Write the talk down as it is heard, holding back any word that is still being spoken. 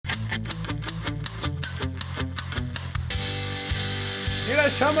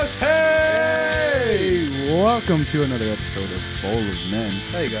Irashamase! Welcome to another episode of Bowl of Men.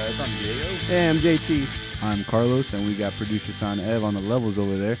 Hey guys, I'm Diego. Hey, I'm JT. I'm Carlos, and we got producer Son Ev on the levels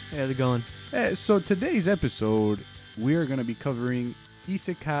over there. Hey, how's it going? So today's episode, we are going to be covering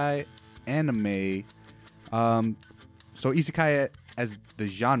isekai anime. So isekai as the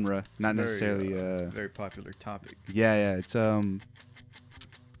genre, not necessarily. Very popular topic. Yeah. It's I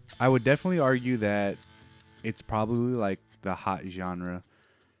would definitely argue that it's probably like the hot genre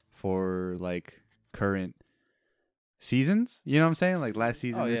for like current seasons. You know what I'm saying? Like last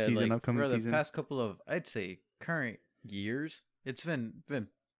season, this season, like, upcoming for the season. past couple of, I'd say, current years, it's been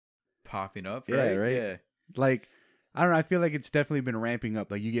popping up. Yeah, Right? right. Yeah. Like, I don't know. I feel like it's definitely been ramping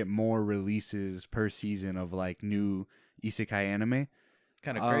up. Like you get more releases per season of like new isekai anime.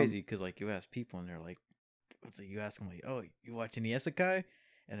 Kind of crazy because like you ask people and they're like, you ask them like, oh, you watching the isekai?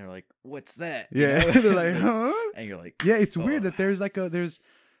 And they're like, what's that? You Yeah, know? they're like, huh? And you're like, Yeah, it's weird oh. that there's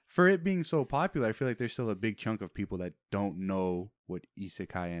for it being so popular. I feel like there's still a big chunk of people that don't know what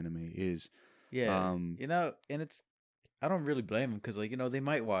isekai anime is. yeah, and it's, I don't really blame them because like, they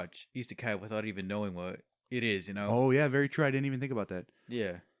might watch isekai without even knowing what it is, Oh yeah, very true. I didn't even think about that.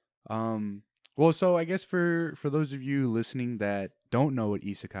 Yeah. Well, so I guess for those of you listening that don't know what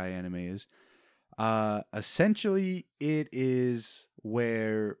isekai anime is, essentially it is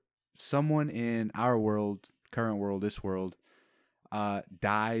where someone in our world, current world, this world,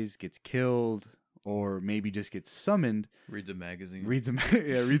 dies, gets killed, or maybe just gets summoned. Reads a magazine. Reads a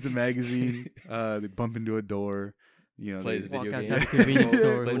magazine. They bump into a door. Plays Walk video outside games. a convenience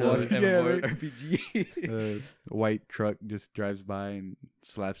store. Plays Who knows? MMORPG. A white truck just drives by and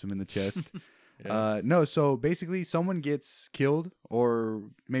slaps him in the chest. Yeah. No, so basically someone gets killed, or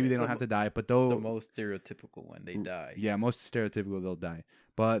maybe they don't have to die, but The they'll most stereotypical one, they die. Yeah, most stereotypical, they'll die,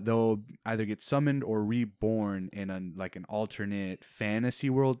 but they'll either get summoned or reborn in an alternate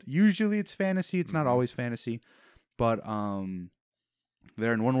fantasy world. Usually it's fantasy. It's not always fantasy, but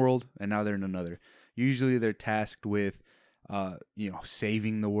they're in one world and now they're in another. Usually they're tasked with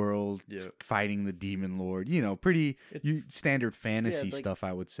saving the world, Yeah. fighting the demon lord, pretty standard fantasy like, stuff,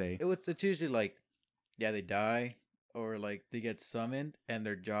 I would say. It's usually like, they die or like they get summoned and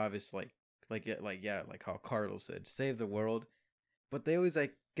their job is like how Carlos said, save the world. But they always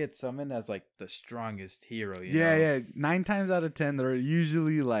like get summoned as like the strongest hero. You know? Yeah. 9 times out of 10, they're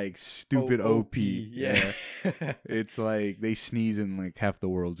usually like stupid OP. Yeah. It's like they sneeze and like half the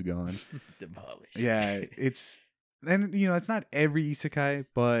world's gone. Demolished. Yeah, it's not every isekai,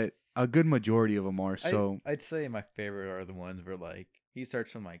 but a good majority of them are. So I'd say my favorite are the ones where like he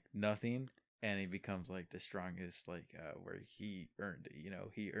starts from like nothing and he becomes like the strongest, like where he earned it.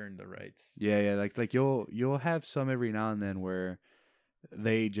 He earned the rights. yeah, like you'll have some every now and then where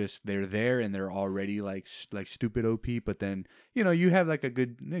they're there and they're already like stupid OP, but then you have like a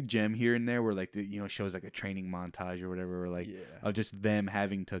good gem here and there where like shows like a training montage or whatever, or like of just them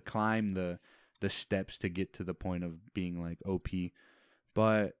having to climb the steps to get to the point of being like OP.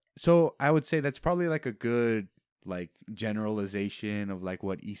 But so I would say that's probably like a good like generalization of like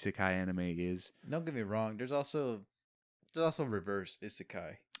what isekai anime is. Don't get me wrong. There's also reverse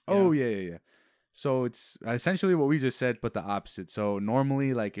isekai. Oh yeah. So it's essentially what we just said, but the opposite. So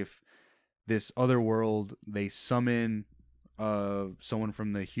normally, like if this other world, they summon someone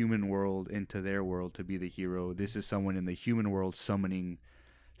from the human world into their world to be the hero. This is someone in the human world summoning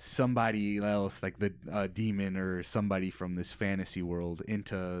somebody else, like the demon or somebody from this fantasy world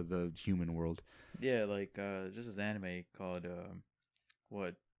into the human world. Yeah, like just this anime called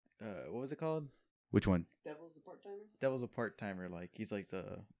what was it called? Which one? Devil's a part-timer. Like he's like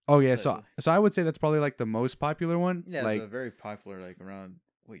the Oh yeah, so I would say that's probably like the most popular one. yeah, like it's very popular. Like around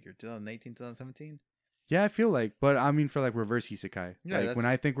 2018, 2017. yeah, I feel like, but I mean for like reverse isekai. Yeah, like when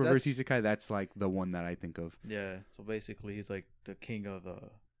I think reverse isekai, that's like the one that I think of. Yeah, so basically he's like the king of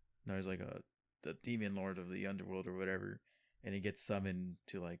he's like the demon lord of the underworld or whatever, and he gets summoned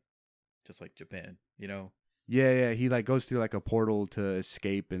to like just like Japan. Yeah, he like goes through like a portal to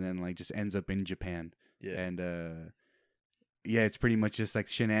escape and then like just ends up in Japan. Yeah. And it's pretty much just like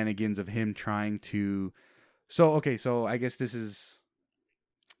shenanigans of him trying to so I guess this is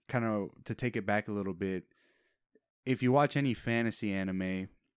kind of to take it back a little bit. If you watch any fantasy anime,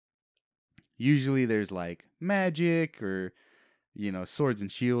 usually there's like magic or swords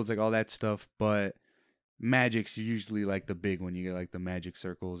and shields, like all that stuff, but magic's usually like the big one. You get like the magic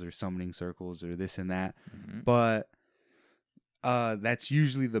circles or summoning circles or this and that. Mm-hmm. But that's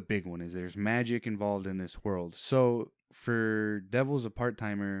usually the big one, is there's magic involved in this world. So for Devil's a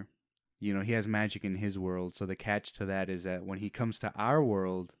part-timer, he has magic in his world. So the catch to that is that when he comes to our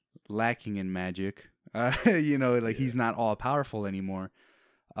world, lacking in magic. You know, like he's not all powerful anymore.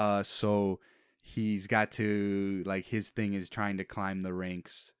 So he's got to, like, his thing is trying to climb the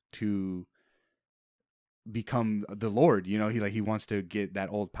ranks to become the Lord. You know, he wants to get that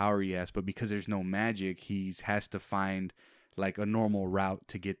old power he has, but because there's no magic, he has to find like a normal route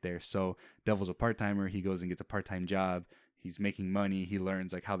to get there. So Devil's a part-timer. He goes and gets a part-time job. He's making money. He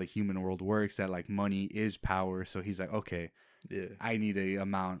learns like how the human world works, that like money is power. So he's like, okay, Yeah. I need to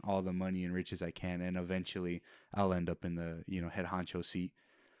amount all the money and riches I can, and eventually I'll end up in the, you know, head honcho seat.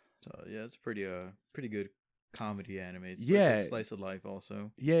 So yeah, it's pretty good comedy anime. It's Yeah. like a slice of life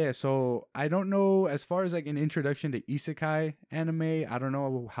also. Yeah, so I don't know, as far as like an introduction to isekai anime, I don't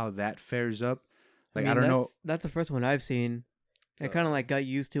know how that fares up. Like, I don't know. That's the first one I've seen. It Oh. kind of like got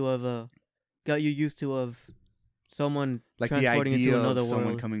you used to of someone Like the transporting idea into of another someone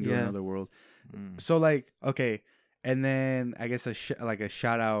world. coming to Yeah. another world. Mm. So like, okay, and then I guess a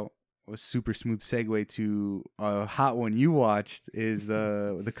shout out, a super smooth segue to a hot one you watched is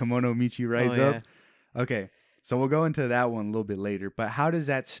the Kimono Michi Rise Oh, Up. Okay, so we'll go into that one a little bit later. But how does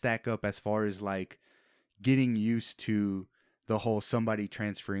that stack up as far as like getting used to the whole somebody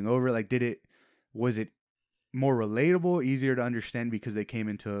transferring over? Like, was it more relatable, easier to understand because they came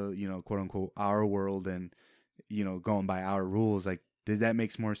into, you know, quote unquote our world and, you know, going by our rules? Like, did that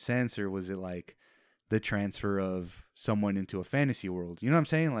make more sense, or was it like the transfer of someone into a fantasy world? You know what I'm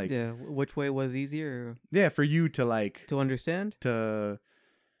saying? Like, Yeah. Which way was easier yeah, for you to like to understand?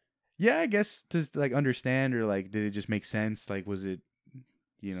 yeah, I guess to like understand, or like did it just make sense? Like, was it,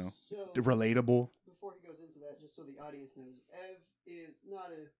 you know, So, relatable? before he goes into that, just so the audience knows, Ev is not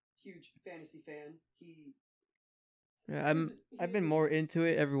a huge fantasy fan. Yeah, I've been more into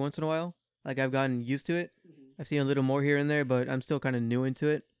it every once in a while. Like I've gotten used to it. I've seen a little more here and there, but I'm still kind of new into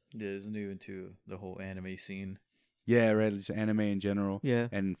it. Yeah, it's new into the whole anime scene. Yeah, right. Just anime in general. Yeah.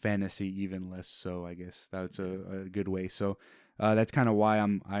 And fantasy even less so. I guess that's a good way. So that's kind of why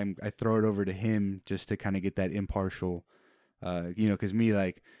I throw it over to him, just to kind of get that impartial. You know, because me,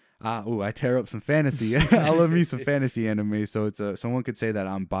 like, I tear up some fantasy. I love me some fantasy anime. So it's someone could say that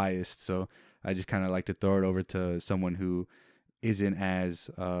I'm biased. So I just kind of like to throw it over to someone who isn't as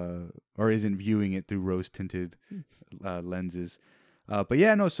or isn't viewing it through rose tinted lenses. But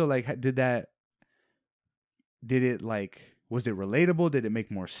yeah, no. So like, was it relatable? Did it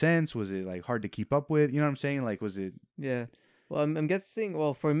make more sense? Was it like hard to keep up with? You know what I'm saying? Like, was it? Yeah. Well, I'm guessing.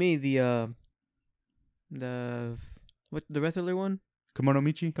 Well, for me, the what the wrestler one, Kimono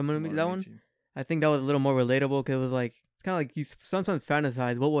Michi? that one. I think that was a little more relatable because it was like it's kind of like you sometimes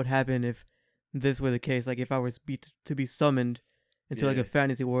fantasize what would happen if this were the case. Like if I was to be summoned into like Yeah. a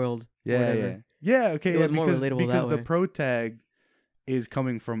fantasy world. Yeah, whatever. yeah. Okay, It yeah, was more relatable because that the way. pro tag is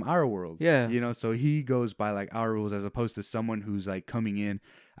coming from our world. Yeah. You know, so he goes by like our rules as opposed to someone who's like coming in.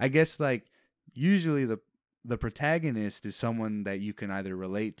 I guess like usually the protagonist is someone that you can either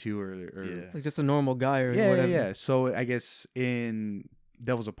relate to or Yeah. Like just a normal guy or yeah, whatever. yeah. So I guess in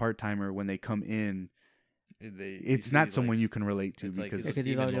Devil's a Part-Timer, when they come in, it's not someone you can relate to it's like because it's Because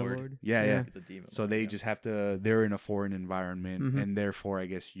he's Demon already a Lord. lord. yeah. It's a demon. So lord, they yeah. just have to. They're in a foreign environment, Mhm. and therefore, I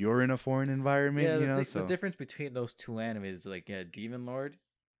guess you're in a foreign environment. Yeah, you know, the so difference between those two animes is like, yeah, Demon Lord,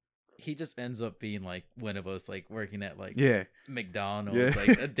 he just ends up being like one of us, like working at like yeah, McDonald's, Yeah.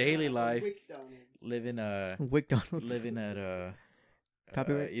 like a daily life, McDonald's. living McDonald's. living at a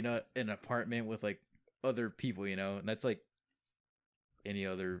Copyright? you know, an apartment with like other people, you know, and that's like any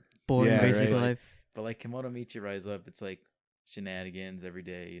other. boring Yeah, basic right. life. But like Kimono Michi Rise Up, it's like shenanigans every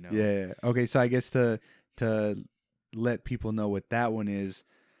day, you know. yeah. Okay, so I guess to let people know what that one is.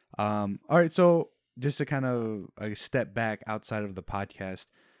 All right, so just to kind of step back outside of the podcast,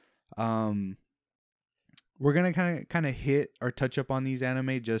 we're gonna kind of hit or touch up on these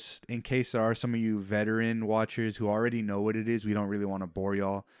anime just in case there are some of you veteran watchers who already know what it is. We don't really want to bore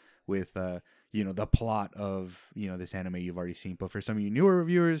y'all with you know, the plot of, you know, this anime you've already seen. But for some of you newer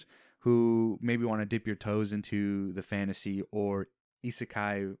reviewers who maybe want to dip your toes into the fantasy or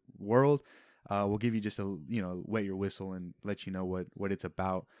isekai world, we'll give you just a, you know, wet your whistle and let you know what it's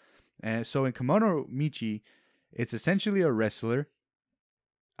about. And so in Kimono Michi, it's essentially a wrestler.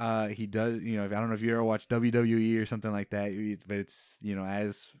 He does, you know, I don't know if you ever watched WWE or something like that, but it's, you know,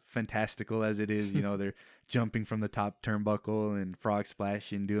 as fantastical as it is, you know, they're jumping from the top turnbuckle and frog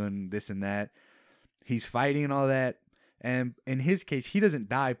splash and doing this and that. He's fighting and all that. And in his case, he doesn't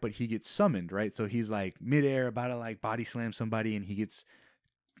die, but he gets summoned, right? So he's like midair about to like body slam somebody, and he gets,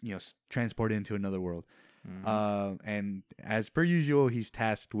 you know, transported into another world. Mhm. And as per usual, he's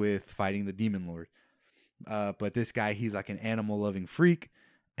tasked with fighting the Demon Lord. But this guy, he's like an animal-loving freak,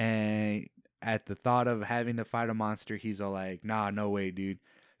 and at the thought of having to fight a monster, he's all like, "Nah, no way, dude."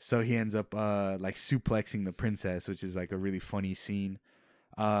 So he ends up like suplexing the princess, which is like a really funny scene.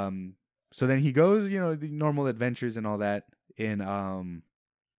 So then he goes, you know, the normal adventures and all that in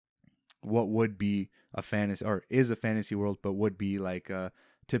what would be a fantasy, or is a fantasy world, but would be like a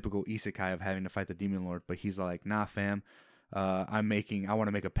typical isekai of having to fight the demon lord. But he's like, nah, fam, I want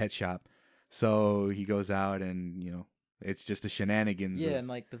to make a pet shop. So he goes out and, you know, it's just the shenanigans. Yeah, and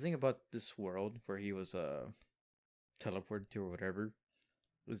like the thing about this world where he was teleported to or whatever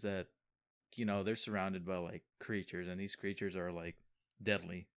was that, you know, they're surrounded by like creatures, and these creatures are like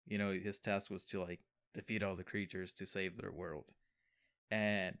deadly. You know, his task was to like defeat all the creatures to save their world.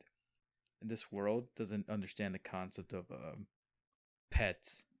 And this world doesn't understand the concept of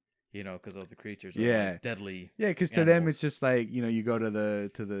pets, you know, because all the creatures are like deadly. Yeah, because to them it's just like, you know, you go to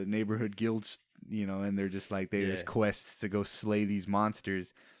the neighborhood guilds, you know, and they're just like there's quests to go slay these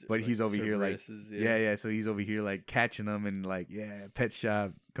monsters. But like he's over here like so he's over here like catching them and like pet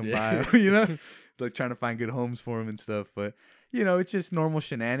shop, come by, you know, like trying to find good homes for them and stuff. But you know, it's just normal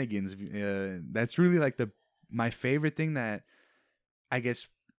shenanigans. That's really like my favorite thing that I guess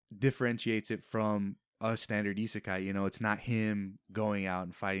differentiates it from a standard isekai. You know, it's not him going out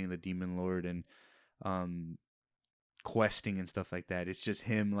and fighting the demon lord and questing and stuff like that. It's just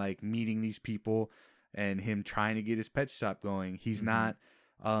him like meeting these people and him trying to get his pet shop going. He's not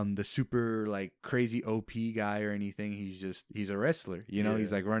the super like crazy OP guy or anything. He's a wrestler, you know.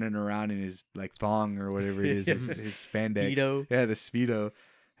 He's like running around in his like thong or whatever it is, his spandex. Speedo. Yeah, the Speedo.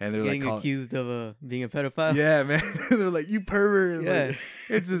 And they're getting like accused of being a pedophile. Yeah, man. They're like, you pervert. Yeah.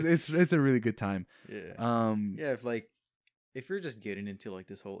 Like, it's a really good time. Yeah. If you're just getting into like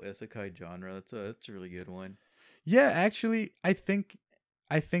this whole isekai genre, that's a really good one. Yeah, actually, I think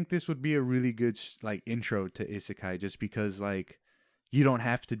this would be a really good like intro to isekai, just because like you don't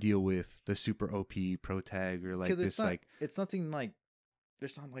have to deal with the super OP protag or like this it's nothing like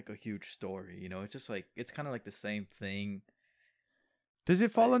there's not like a huge story, you know. It's just like it's kind of like the same thing. Does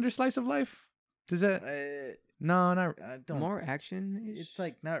it fall under slice of life? Does that? No, not. More action. It's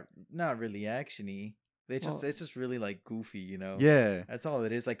like not really actiony. It's just really like goofy, you know. Yeah, that's all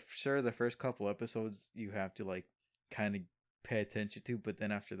it is. Like, sure, the first couple episodes you have to like kind of pay attention to, but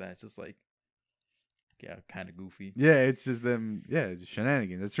then after that, it's just like, kind of goofy. Yeah, it's just them. Yeah, it's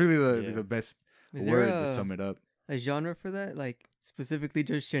shenanigans. That's really the best word to sum it up. A genre for that, like specifically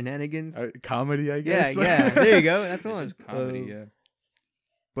just shenanigans. Comedy, I guess. Yeah. There you go. That's one. Comedy, yeah.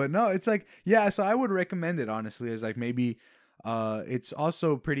 But no, it's like, so I would recommend it, honestly, as like maybe it's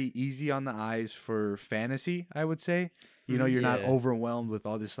also pretty easy on the eyes for fantasy, I would say. You know, you're not overwhelmed with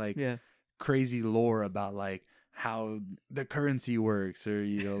all this like crazy lore about like how the currency works or,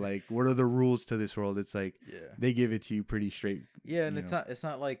 you know, like what are the rules to this world. It's like they give it to you pretty straight. Yeah, and it's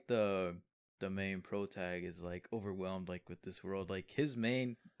not like the main protag is like overwhelmed like with this world. Like his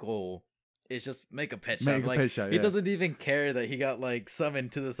main goal is just make a pet shop. He doesn't even care that he got like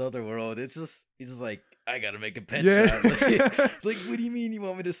summoned to this other world. He's just like, I gotta make a pet shop. It's like, what do you mean you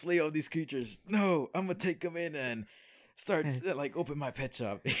want me to slay all these creatures? No, I'm gonna take them in and start like open my pet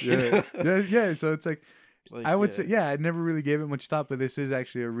shop. Yeah. So it's like I would say, I never really gave it much thought, but this is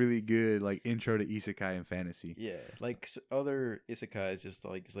actually a really good like intro to isekai and fantasy. Yeah, like other isekais, just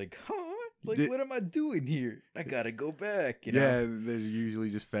like it's like, like, what am I doing here? I gotta go back. You know? Yeah, they're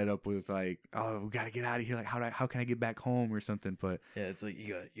usually just fed up with like, oh, we gotta get out of here. Like, how can I get back home or something? But yeah, it's like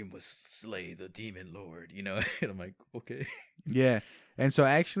you must slay the demon lord. You know, and I'm like, okay. Yeah, and so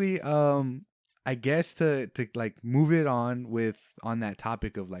actually, I guess to like move it on that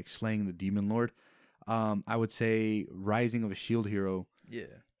topic of like slaying the demon lord, I would say Rising of a Shield Hero. Yeah,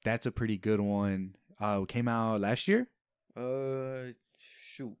 that's a pretty good one. Came out last year.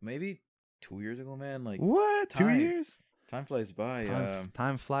 Shoot, maybe 2 years ago, man. Like what? 2 years? Time flies by.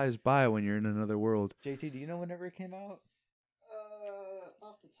 Time flies by when you're in another world. JT, do you know whenever it came out?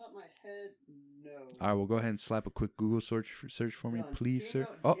 Off the top of my head, no. All right, well, go ahead and slap a quick Google search for me, please, sir.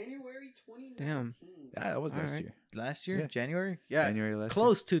 January 2019. Damn. Yeah, that was last year. Last year? Yeah. January? Yeah. January last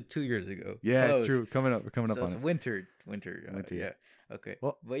Close to 2 years ago. Yeah, close. True. Coming up on it. Winter. Yeah. Okay.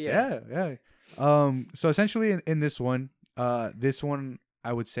 Well, but yeah. So essentially in this one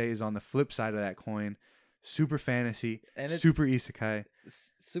I would say is on the flip side of that coin. Super fantasy and it's super isekai.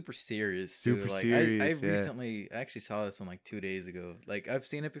 Super serious. Super like, serious. I recently actually saw this one like 2 days ago. Like I've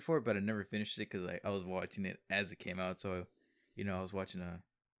seen it before, but I never finished it because I was watching it as it came out. So, you know, I was watching a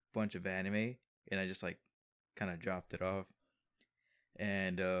bunch of anime and I just like kind of dropped it off.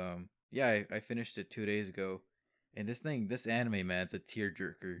 And I finished it 2 days ago. And this anime, man, it's a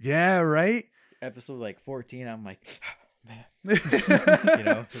tearjerker. Yeah, right? Episode like 14, I'm like, man. You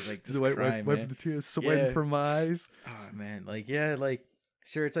know, it's like just wipe the tears, sweating from my eyes. Oh man, like yeah, like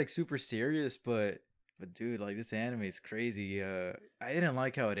sure it's like super serious, but dude, like this anime is crazy. I didn't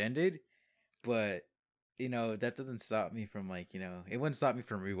like how it ended, but that doesn't stop me from like it wouldn't stop me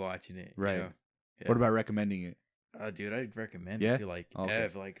from rewatching it. Right. Yeah. What about recommending it? Dude, I'd recommend Yeah? it to like Okay.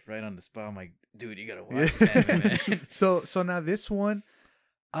 Ev, like right on the spot. I'm like, dude, you gotta Yeah. watch this anime, man. So now this one,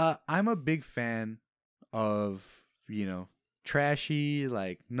 I'm a big fan of, trashy,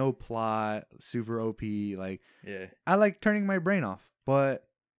 like no plot, super OP. Like Yeah, I like turning my brain off, but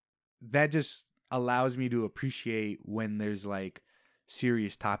that just allows me to appreciate when there's like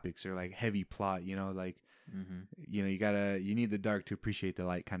serious topics or like heavy plot, like mm-hmm. you need the dark to appreciate the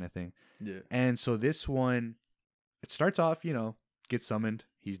light kind of thing. Yeah, And so this one, it starts off, gets summoned.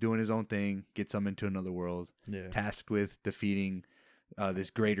 He's doing his own thing, gets summoned to another world, yeah. tasked with defeating this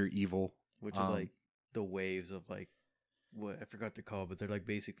greater evil. Which is like the waves of like what I forgot to call, but they're like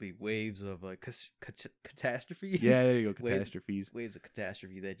basically waves of like catastrophe. Yeah, there you go, Waves- catastrophes. Waves of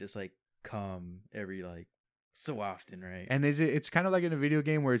catastrophe that just like come every like so often, right? And it's kind of like in a video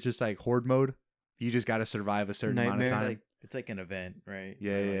game where it's just like horde mode. You just got to survive a certain amount of Nightmare. time. It's like an event, right?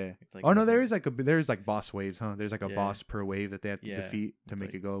 Yeah, Or, like, yeah. it's like Oh an no, there event. is there's like boss waves, huh? There's like a Yeah. boss per wave that they have to Yeah, defeat to it's make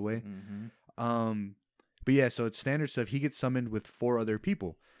like- it go away. Mhm. But yeah, so it's standard stuff. He gets summoned with 4 other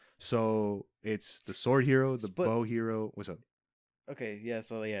people. So it's the sword hero, the But- bow hero. What's up? Okay, yeah.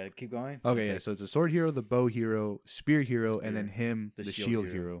 So yeah, keep going. Okay, It's yeah. like- So it's the sword hero, the bow hero, spear hero, and then Spear. him, the shield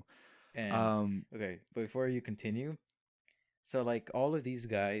hero. and okay, but before you continue, so like all of these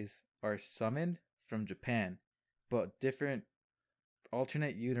guys are summoned from Japan, but different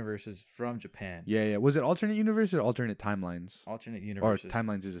alternate universes from Japan. Yeah. Was it alternate universe or alternate timelines? Alternate Or universes.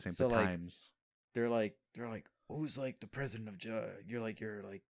 timelines is the same, So, but like, times. They're like who's like the president of you're like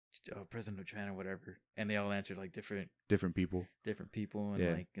president of Japan or whatever, and they all answered like different Different people. people and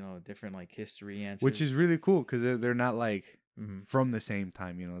Yeah. like different like history answers, Which is really cool because they're not like Mhm. from the same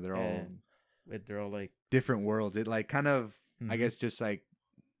time, they're all And they're all like different worlds. It like kind of, I Mhm. guess, just like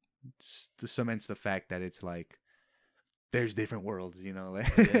cements the fact that it's like there's different worlds,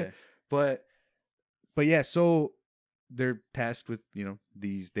 like, yeah. but yeah, so they're tasked with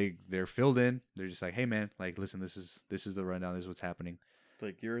they're filled in. They're just like, hey man, like listen, this is the rundown. This is what's happening.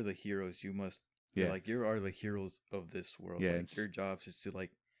 Like you're the heroes. You must. Yeah. Like you are the heroes of this world. Yeah, Like it's- your job is to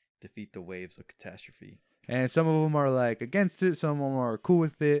like defeat the waves of catastrophe. And some of them are like against it. Some of them are cool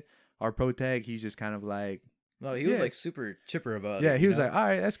with it. Our pro tag, he's just kind of like, No, he was like Yes. super chipper about it. yeah, he you was know? like, all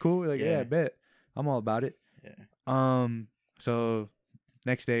right, that's cool. Like, yeah, Yeah. bet. I'm all about it. yeah, So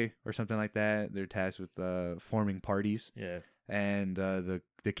next day or something like that, they're tasked with forming parties, yeah, and the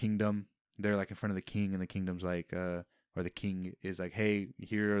kingdom, they're like in front of the king, and the kingdom's like, or the king is like, hey,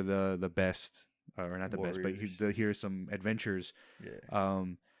 here are the best, or not the best, but Warriors. here's some adventures. yeah.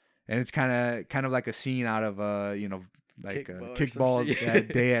 And it's kind of like a scene out of like Kickball or some kickball shit. that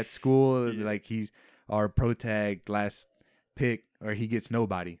day at school. Yeah. Like he's our pro tag last pick, or he gets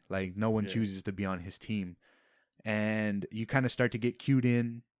nobody. Like no one Yeah. chooses to be on his team, and you kind of start to get cued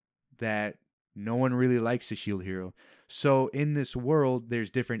in that no one really likes the shield hero. So in this world, there's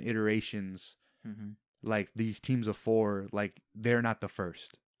different iterations. Mm-hmm. Like these teams of 4, like they're not the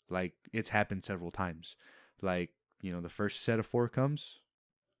first. Like it's happened several times. Like the first set of 4 comes,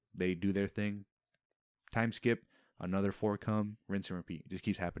 they do their thing, time skip, another 4 come, rinse and repeat. It just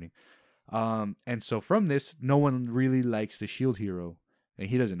keeps happening. And so from this, no one really likes the shield hero, and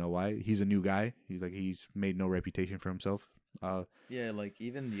he doesn't know why. He's a new guy. He's made no reputation for himself. Yeah, like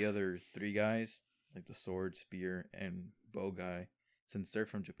even the other 3 guys, like the sword, spear, and bow guy, since they're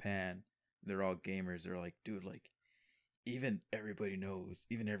from Japan, they're all gamers. They're like, dude, like even everybody knows,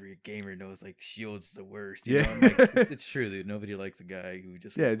 even every gamer knows, like Shield's the worst. You Yeah. know? I'm like, it's true, dude. Nobody likes a guy who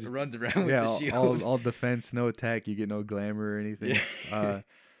just, Just runs around with yeah, the shield. all defense, no attack. You get no glamour or anything. Yeah.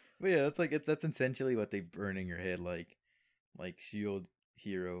 But yeah, that's like that's essentially what they burn in your head. Like shield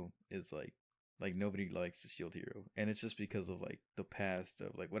hero is like nobody likes the shield hero, and it's just because of like the past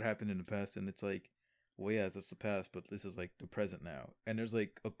of like what happened in the past, and it's like, well, yeah, that's the past, but this is like the present now, and there's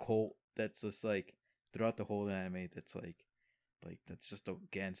like a cult that's just like throughout the whole anime that's like that's just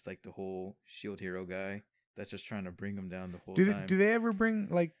against like the whole shield hero guy that's just trying to bring him down the whole time. Do they ever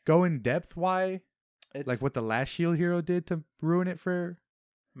go in depth why? It's, Like what the last shield hero did to ruin it for?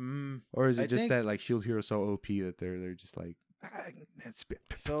 Or is it I just think- that like shield hero's so OP that they're just like spit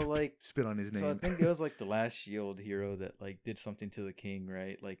So like spit on his name? So I think it was like the last shield hero that like did something to the king,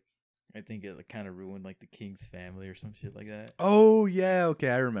 right? Like I think it like, kind of ruined like the king's family or some shit like that. Oh yeah, okay,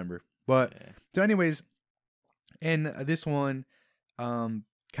 I remember. But Yeah. so anyways, in this one,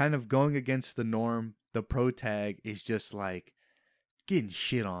 kind of going against the norm, the pro tag is just like getting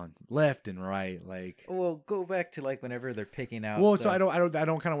shit on left and right. Like, Well, go back to like whenever they're picking out. well, so the- I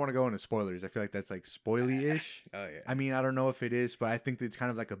don't kind of want to go into spoilers. I feel like that's like spoily-ish. Oh yeah. I mean, I don't know if it is, but I think it's kind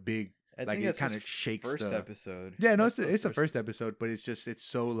of like a big, I like think it that's kind his of shakes first the. episode. Yeah, no, That's it's the first episode, but it's just it's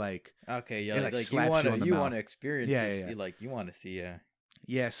so like Okay, yeah, it, like, like, you slaps you want on the to mouth. experience Yeah, this. yeah, yeah. Like you want to see, yeah.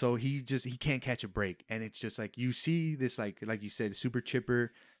 yeah. So he can't catch a break, and it's just like you see this like you said, super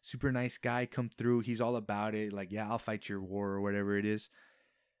chipper, super nice guy come through. He's all about it. Like, yeah, I'll fight your war or whatever it is,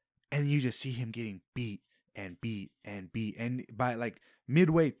 and you just see him getting beat and beat and beat, and by like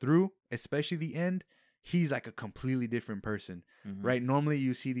midway through, especially the end, he's like a completely different person. Mhm. Right? Normally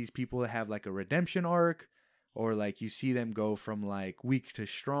you see these people that have like a redemption arc, or like you see them go from like weak to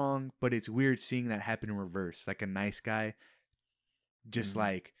strong, but it's weird seeing that happen in reverse. Like a nice guy just Mhm.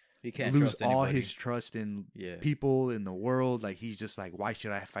 like He can't lose trust all anybody. his trust in Yeah. people in the world. Like he's just like, why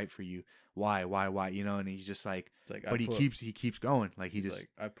should I fight for you? Why? You know, and he's just like, It's like, but he keeps going. Like he he's just like,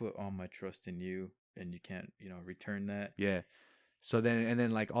 I put all my trust in you, and you can't, return that. yeah. So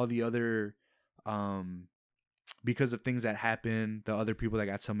then like all the other because of things that happen, the other people that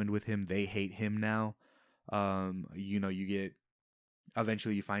got summoned with him, they hate him now. You get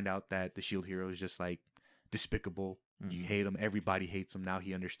eventually you find out that the shield hero is just like despicable. You Mhm. hate him. Everybody hates him. Now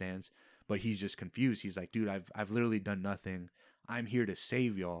he understands, but he's just confused. He's like, dude, I've literally done nothing. I'm here to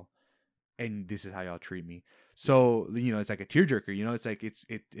save y'all, and this is how y'all treat me. So it's like a tearjerker. It's like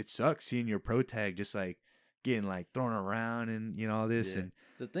it sucks seeing your pro tag just like getting like thrown around and all this Yeah. and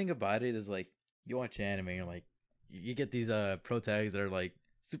The thing about it is like you watch anime, and like you get these pro tags that are like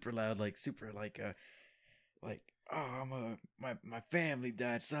super loud, like super like oh my family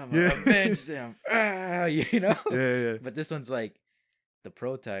died, so I'm Yeah. gonna avenge them. yeah But this one's like the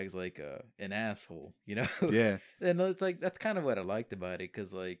pro tag's like an asshole, yeah. And it's like that's kind of what I liked about it,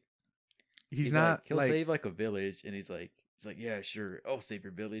 because like He's like, not he'll like save like a village, and he's like yeah, sure, I'll save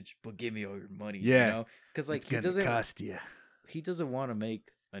your village, but give me all your money. Yeah. Because like it's gonna cost you. he doesn't want to make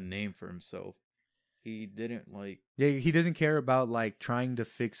a name for himself. He didn't like. Yeah, he doesn't care about like trying to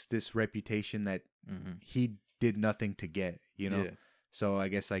fix this reputation that Mhm. he did nothing to get. Yeah. So I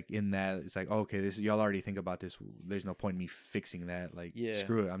guess like in that it's like, okay, this y'all already think about this. There's no point in me fixing that. Like, Yeah.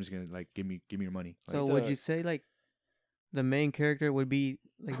 screw it. I'm just gonna like give me your money. Like, So it's would a- you say like the main character would be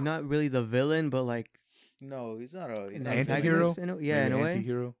like not really the villain, but like No, he's not a. He's an not a anti-hero? antagonist yeah, in maybe a way.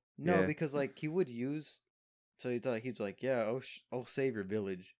 anti-hero? No, Yeah. because like he would use. So he's like, yeah, I'll save your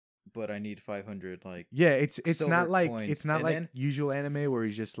village, but I need 500. Like, Yeah, it's silver not like coins. it's not And like then- usual anime where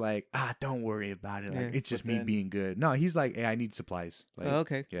he's just like, don't worry about it. Like, Yeah. it's just But me then- being good. No, he's like, hey, I need supplies. Like, Oh,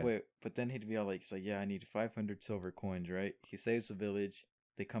 okay. yeah. wait, but then he'd be all like, he's like, yeah, I need 500 silver coins, right? He saves the village.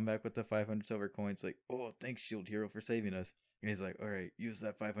 They come back with the 500 silver coins. Like, oh, thanks, Shield Hero, for saving us. And he's like, all right, use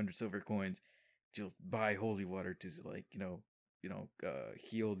that 500 silver coins to buy holy water to like,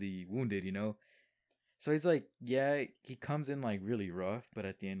 heal the wounded. So he's like, yeah, he comes in like really rough, but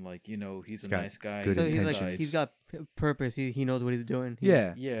at the end, like, he's a got nice guy. good So he's like intentions. he's got purpose. He knows what he's doing.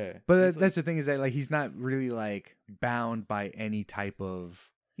 Yeah. Yeah, But he's that's the thing is that like he's not really like bound by any type of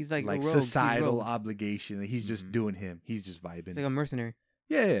He's like, like a rogue. He's societal rogue. obligation. He's just Mhm. doing him. He's just vibing. He's like a mercenary.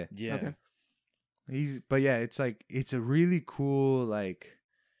 yeah. yeah. Okay. But yeah, it's like it's a really cool like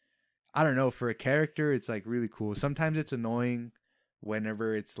I don't know, for a character it's like really cool. Sometimes it's annoying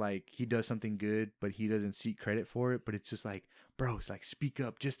whenever it's like he does something good but he doesn't seek credit for it, but it's just like, bro, it's like speak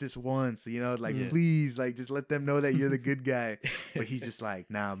up just this once, like Yeah. please, like just let them know that you're the good guy. But he's just like,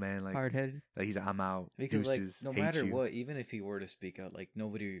 nah, man, like, Hard headed. like he's I'm out. Because Deuces, like no hate matter you. what, even if he were to speak out, like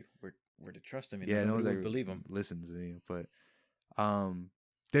nobody were to trust him. Yeah, no one's nobody like would believe him. listens to you. But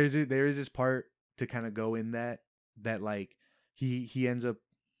there is this part to kind of go in that like he ends up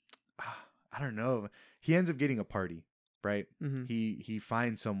I don't know, he ends up getting a party, right? Mm-hmm. He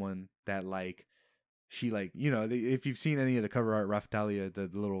finds someone that like she like if you've seen any of the cover art, Raphtalia, the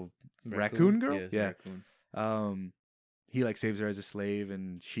little raccoon girl, Yeah, it's yeah. raccoon. He like saves her as a slave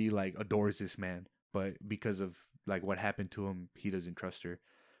and she like adores this man, but because of like what happened to him, he doesn't trust her.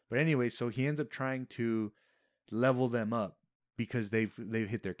 But anyway, so he ends up trying to level them up because they've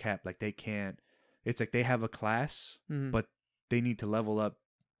hit their cap. Like they can't, it's like they have a class, Mm-hmm. but they need to level up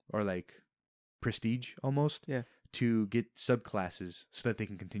or like prestige almost, Yeah. to get subclasses so that they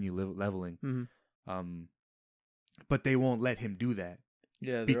can continue leveling. Mm-hmm. But they won't let him do that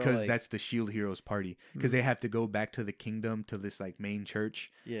Yeah, they're all because like, that's the Shield Heroes party, because Mhm. they have to go back to the kingdom, to this like main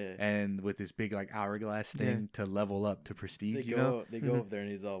church, yeah. and with this big like hourglass Yeah. thing to level up to prestige. They you go know, they go Mhm. up there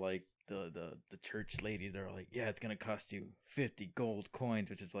and he's all like the church lady. They're all like, yeah, it's gonna cost you 50 gold coins,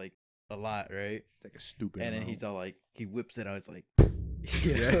 which is like a lot, right? it's like a stupid. And then amount. he's all like, he whips it out. It's like,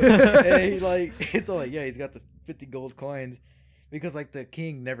 Yeah. and he like, it's all like, yeah, he's got the 50 gold coins. because like the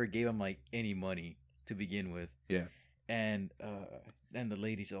king never gave him like any money to begin with. Yeah. And the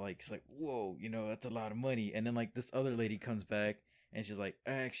ladies are like, it's like, whoa, you know, that's a lot of money. And then like this other lady comes back and she's like,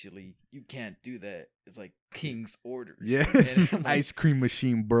 actually, you can't do that. It's like king's orders. Yeah. And I'm like, Ice cream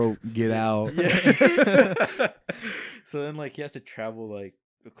machine broke. Get out. Yeah. So then like he has to travel like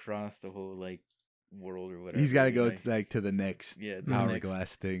across the whole like world or whatever. He's got to you go know? to the next Yeah, the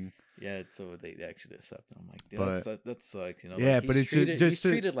hourglass thing. Yeah, so they actually accept him. I'm like, But- dude, that sucks, you know. Yeah, like, but he's it's ju- treated, just he's to-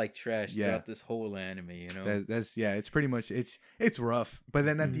 treated like trash Yeah. throughout this whole anime, you know. That's it's pretty much it's rough. But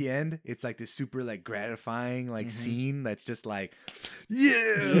then at Mhm. the end, it's like this super like gratifying like Mhm. scene that's just like, yeah,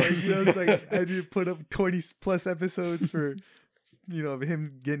 like, you know, it's like I did put up 20 plus episodes for, you know,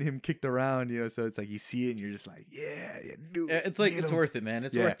 him getting him kicked around, you know. So it's like you see it and you're just like, yeah, dude, Yeah, it's like get it's him. worth it, man.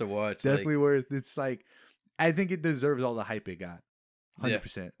 It's Yeah, worth the watch. Definitely worth. It's like, I think it deserves all the hype it got. Yeah.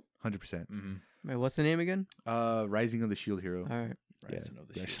 100%, 100%. Mm-hmm. Wait, what's the name again? Rising of the Shield Hero. All right.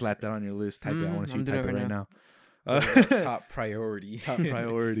 Yeah, slap that on your list. Type it. I want to see I'm you doing type it it right right now. Top priority. Top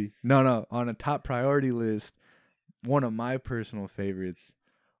priority. No, on a top priority list, one of my personal favorites,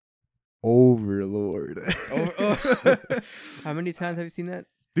 Overlord. How many times have you seen that?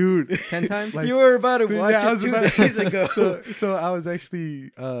 Dude, 10 times? Like, you were about to dude, watch yeah, I it was 2 about- days ago. So I was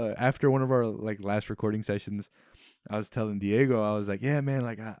actually after one of our like last recording sessions, I was telling Diego, I was like, yeah, man,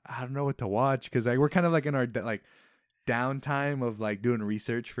 like I don't know what to watch because like we're kind of like in our like downtime of like doing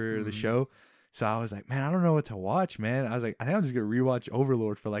research for the Mhm. show. So I was like, man, I don't know what to watch, man. I was like, I think I'm just gonna rewatch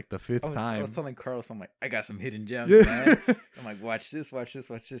Overlord for like the fifth I was time. telling Carlos, I'm like, I got some hidden gems, Yeah. man. I'm like, watch this. Like,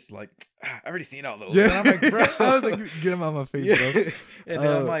 I already seen all those. Yeah, And I'm like, bro. I was like, get him out my face, yeah. bro. And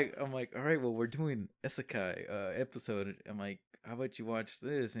then I'm Uh, like, all right, well, we're doing Isekai episode. I'm like, how about you watch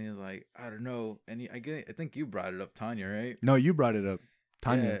this? And he's like, I don't know. And I think you brought it up, Tanya, right? No, you brought it up,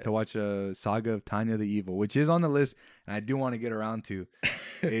 Tanya, Yeah. to watch Saga of Tanya the Evil, which is on the list, and I do want to get around to.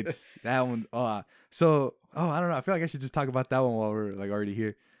 It's that one. I don't know. I feel like I should just talk about that one while we're like already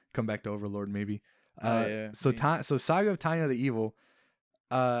here. Come back to Overlord, maybe. Yeah. So Saga of Tanya the Evil,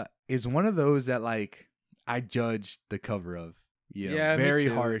 is one of those that like I judged the cover of, you know, Yeah, me very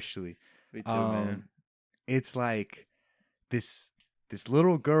too. harshly. Me too, man. It's like this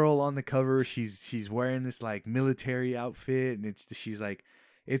little girl on the cover. She's wearing this like military outfit, and she's like,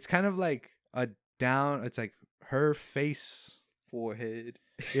 it's kind of like a down. It's like her face. Forehead.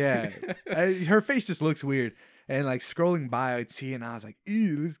 Yeah, her face just looks weird. And like scrolling by, I'd see it, and I was like,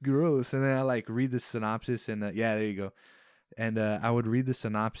 ew, this is gross. And then I like read the synopsis, and yeah, there you go. And I would read the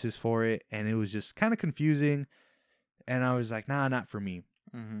synopsis for it, and it was just kind of confusing. And I was like, nah, not for me.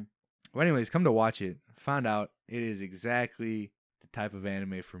 Mm-hmm. Well, anyways, come to watch it. Found out it is exactly the type of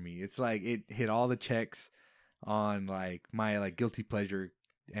anime for me. It's like it hit all the checks on like my like guilty pleasure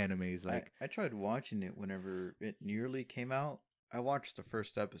animes. Like, I tried watching it whenever it nearly came out. I watched the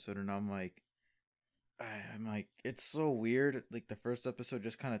first episode and I'm like, it's so weird. Like the first episode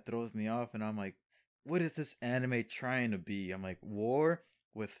just kind of throws me off, and I'm like, what is this anime trying to be? I'm like, war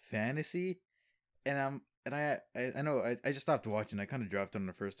with fantasy, and I know I just stopped watching. I kind of dropped on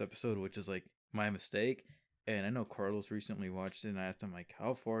the first episode, which is like my mistake. And I know Carlos recently watched it, and I asked him like,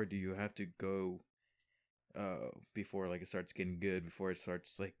 how far do you have to go before like it starts getting good, before it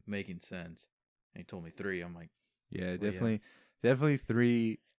starts like making sense? And he told me 3. I'm like, yeah, Well, definitely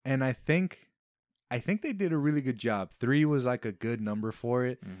 3. And I think they did a really good job. 3 was like a good number for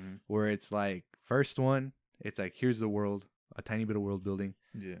it, where it's like first one, it's like here's the world, a tiny bit of world building.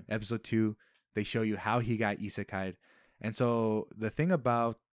 yeah, Episode 2, they show you how he got isekai'd. And so the thing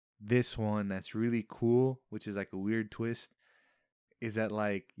about this one that's really cool, which is like a weird twist, is that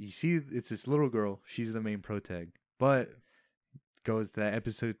like you see it's this little girl, she's the main protag, but goes to that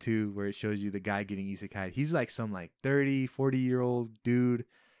episode 2 where it shows you the guy getting isekai'd. He's like some like 30-40-year-old dude.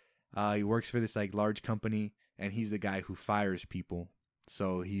 He works for this like large company, and he's the guy who fires people.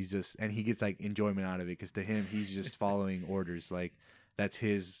 So he's just, and he gets like enjoyment out of it because to him he's just following orders. Like that's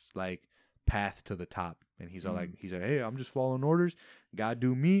his like path to the top. And he's all like, hey, I'm just following orders. Gotta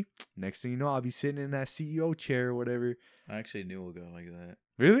do me. Next thing you know, I'll be sitting in that CEO chair or whatever. I actually knew a guy like that.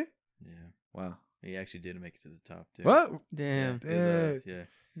 Really? Yeah, Wow. he actually did make it to the top too. What? Damn. Yeah.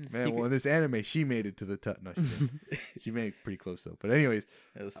 Man, Secret- well, in this anime, she made it to the top. No, she didn't. She made it pretty close though. But anyways,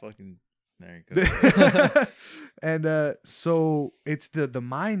 It was fucking. There you go. and so it's the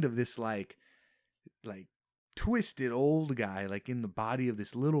mind of this like twisted old guy like in the body of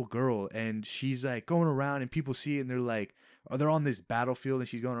this little girl, and she's like going around, and people see it, and they're like, or they're on this battlefield, and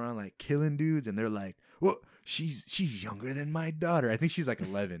she's going around like killing dudes, and they're like, well, she's younger than my daughter. I think she's like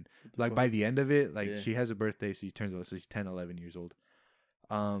 11. Like by the end of it, like Yeah. she has a birthday, so she turns, so she's 10, 11 years old.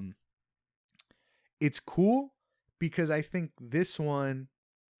 It's cool, because I think this one,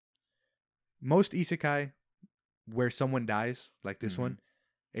 most isekai where someone dies, like this Mhm. one,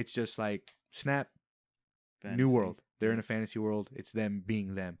 it's just like snap, Fantasy. new world. They're in Yeah. a fantasy world. It's them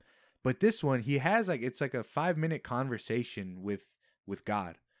being them. But this one, he has like, it's like a 5-minute conversation with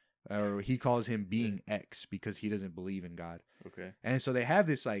God, or he calls him being X because he doesn't believe in God. Okay. And so they have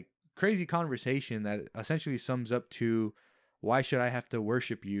this like crazy conversation that essentially sums up to, why should I have to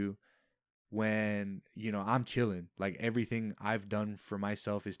worship you when, you know, I'm chilling? Like everything I've done for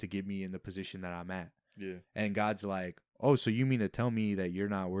myself is to get me in the position that I'm at. Yeah. And God's like, oh, so you mean to tell me that you're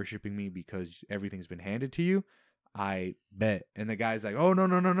not worshiping me because everything's been handed to you? I bet. And the guy's like, oh, no,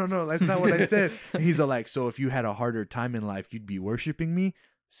 no, no, no, no. That's not what I said. And he's all like, so if you had a harder time in life, you'd be worshiping me?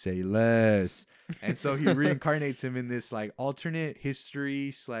 Say less. And so he reincarnates him in this like alternate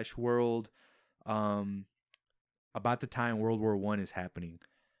history / world about the time World War I is happening.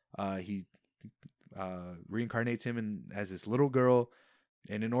 He reincarnates him as this little girl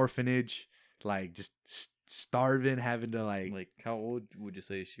in an orphanage, like just starving, having to like how old would you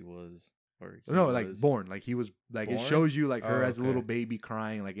say she was? Or no, like born. Like he was like, it Born? shows you like her Oh, as a little okay. baby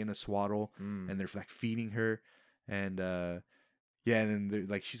crying like in a swaddle, Mm. and they're like feeding her, and yeah, and then they're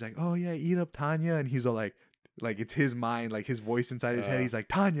like, she's like, oh yeah, eat up, Tanya, and he's all like it's his mind, like his voice inside his head. He's like,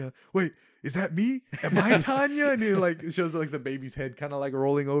 Tanya, wait, is that me? Am I Tanya? And he like, it shows like the baby's head kind of like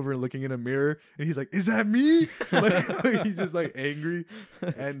rolling over and looking in a mirror, and he's like, is that me? Like, he's just like angry,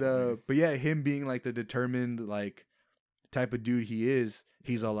 and but yeah, him being like the determined like type of dude he is,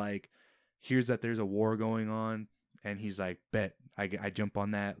 he's all like, hears that there's a war going on, and he's like, bet I jump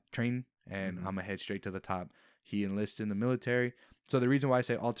on that train and Mhm. I'm gonna head straight to the top. He enlists in the military. So the reason why I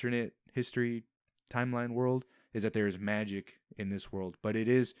say alternate history timeline world is that there is magic in this world, but it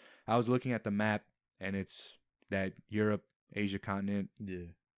is, I was looking at the map, and it's that Europe, Asia continent, Yeah.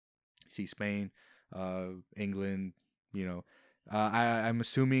 see Spain, England, you know, I'm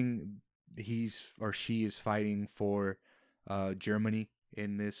assuming he's or she is fighting for Germany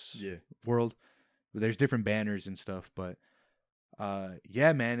in this Yeah. world. There's different banners and stuff, but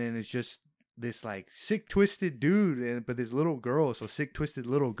yeah, man, and it's just this like sick twisted dude, but this little girl, so sick twisted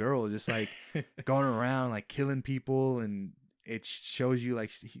little girl, just like going around like killing people, and it shows you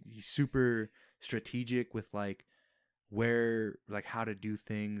like he's super strategic with like where, like how to do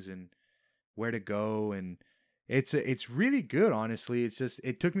things and where to go, and it's really good, honestly. It's just,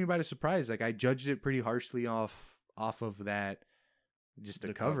 it took me by surprise. Like I judged it pretty harshly off of that, just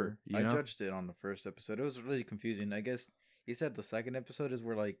the cover. You I know, judged it on the first episode. It was really confusing. I guess you said the second episode is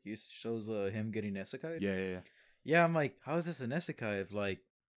where like it shows him getting isekai. yeah. Yeah, I'm like, how is this an isekai if like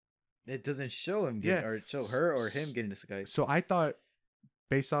it doesn't show him getting, Yeah. or show her or him getting isekai? So I thought,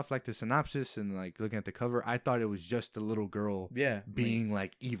 based off like the synopsis and like looking at the cover, I thought it was just a little girl Yeah, being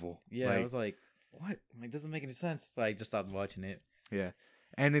like evil. yeah. Like, I was like, what? Like, doesn't make any sense. So I just stopped watching it. yeah.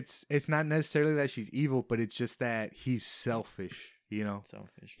 And it's not necessarily that she's evil, but it's just that he's selfish, you know?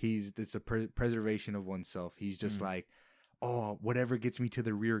 Selfish. It's a preservation of oneself. He's just Mm. like, oh, whatever gets me to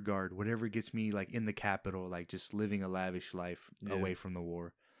the rear guard, whatever gets me like in the capital, like just living a lavish life Yeah. away from the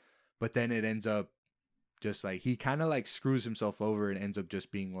war. But then it ends up just like, he kind of like screws himself over and ends up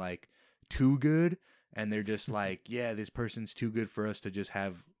just being like too good. And they're just like, yeah, this person's too good for us to just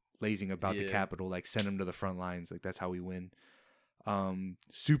have lazing about the Yeah. capital. Like send him to the front lines. Like that's how we win.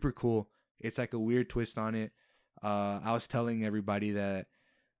 Super cool. It's like a weird twist on it. I was telling everybody that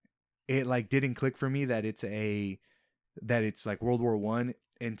it like didn't click for me that it's like World War I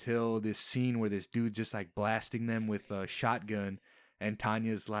until this scene where this dude's just like blasting them with a shotgun, and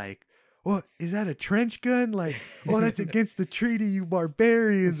Tanya's like, "What is that, a trench gun? Like, oh, that's against the treaty, you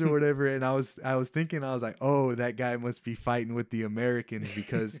barbarians," or whatever. And I was thinking, I was like, oh, that guy must be fighting with the Americans,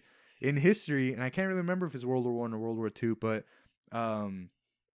 because in history, and I can't really remember if it's World War I or World War II, but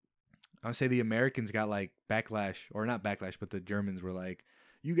I would say the Americans got like backlash, or not backlash, but the Germans were like,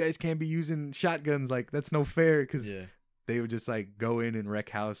 you guys can't be using shotguns, like that's no fair, because Yeah. they would just like go in and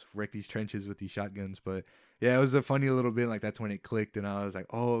wreck these trenches with these shotguns. But yeah, it was a funny little bit, like that's when it clicked, and I was like,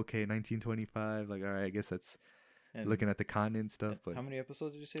 oh, okay, 1925, like all right, I guess that's And looking at the continent stuff. But how many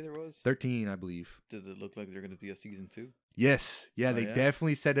episodes did you say there was? 13, I believe. Does it look like they're gonna be a season 2? Yes, yeah, Oh, they yeah?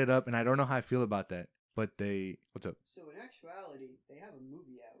 definitely set it up, and I don't know how I feel about that, but what's up? So in actuality, they have a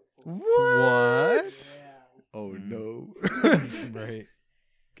movie out. For What? Yeah. Oh Mm. no. Right.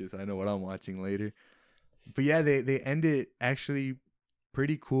 Guess I know what I'm watching later. But yeah, they end it actually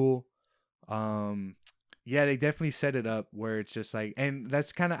pretty cool. Yeah, they definitely set it up where it's just like, and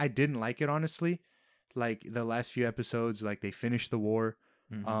that's kind of, I didn't like it, honestly. Like the last few episodes, like they finished the war.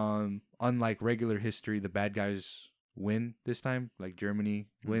 Mhm. Unlike regular history, the bad guys win this time. Like Germany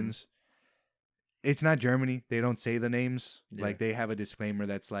Mhm. wins. it's not Germany. They don't say the names. Yeah. Like they have a disclaimer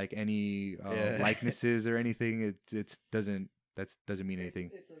that's like any Yeah. likenesses or anything. It doesn't mean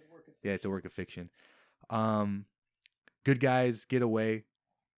anything. It's a work of Yeah, it's a work of fiction. Good guys get away.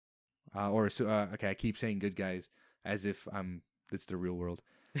 Okay, I keep saying good guys as if it's the real world.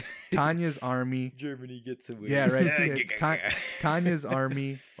 Tanya's army. Germany gets away. Yeah, right. Tanya's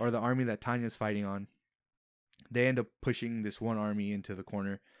army, or the army that Tanya's fighting on, they end up pushing this one army into the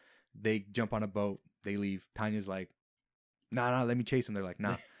corner. They jump on a boat. They leave. Tanya's like, nah, let me chase them. They're like,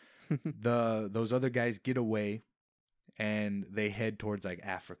 nah. Those other guys get away, and they head towards like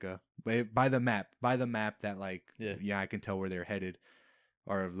Africa. By the map that like, yeah, I can tell where they're headed,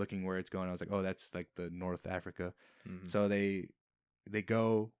 or looking where it's going. I was like, oh, that's like the North Africa. Mhm. So they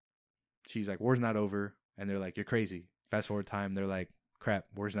go. She's like, war's not over, and they're like, you're crazy. Fast forward time, they're like, crap,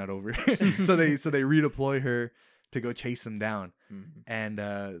 war's not over. so they redeploy her to go chase them down. Mhm.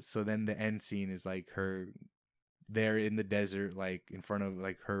 And so then the end scene is like her there in the desert, like in front of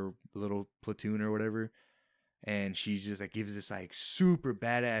like her little platoon or whatever, and she's just like gives this like super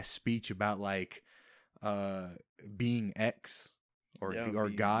badass speech about like being X or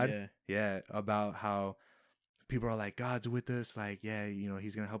God. Yeah, about how people are like, God's with us, like, yeah, you know,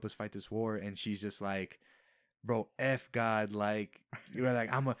 he's gonna help us fight this war. And she's just like, bro, F God, like, you're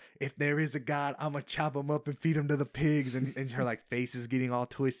like, if there is a God, I'm gonna chop him up and feed him to the pigs. And her like face is getting all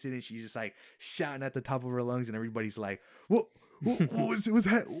twisted, and she's just like shouting at the top of her lungs, and everybody's like, what was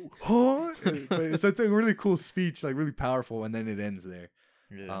that? Huh? So it's a really cool speech, like really powerful, and then it ends there.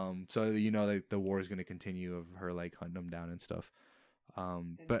 Yeah. So you know that the war is gonna continue of her like hunting them down and stuff.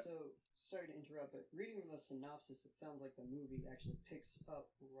 And But so, sorry to interrupt, but reading from the synopsis, it sounds like the movie actually picks up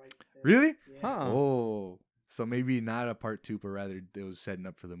right there. really? Yeah. Huh. Oh, so maybe not a part 2, but rather it was setting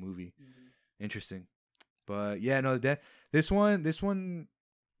up for the movie. Mhm. Interesting. But yeah, no, this one,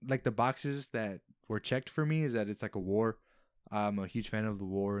 like the boxes that were checked for me is that it's like a war. I'm a huge fan of the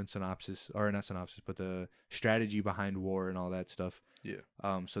war and synopsis, or not synopsis, but the strategy behind war and all that stuff. Yeah.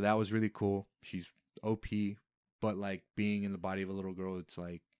 So that was really cool. She's OP, but like being in the body of a little girl, it's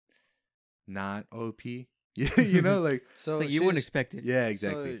like not OP. You know, like So It's like you wouldn't she's- expect it. yeah,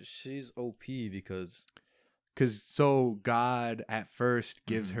 exactly. So she's OP because So God at first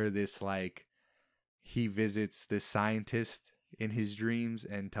gives Mhm. her this like, he visits this scientist in his dreams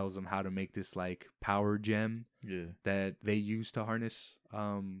and tells him how to make this like power gem that they use to harness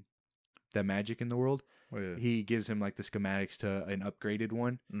the magic in the world. Oh yeah. He gives him like the schematics to an upgraded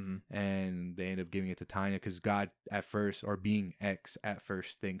one, Mm-hmm. and they end up giving it to Tanya because God at first, or being X at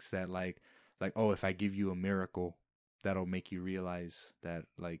first, thinks that like oh, if I give you a miracle, that'll make you realize that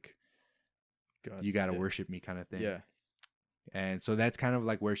like God, you gotta yeah. worship me, kind of thing. Yeah. And so that's kind of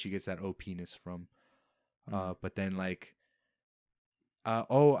like where she gets that OP-ness from. But then like,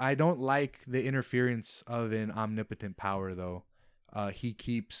 I don't like the interference of an omnipotent power though. He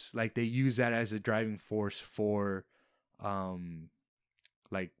keeps like, they use that as a driving force for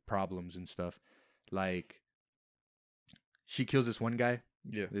like problems and stuff. Like she kills this one guy.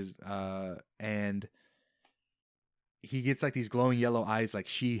 Yeah. And he gets like these glowing yellow eyes like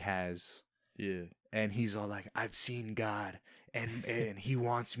she has. Yeah. And he's all like, I've seen God, and he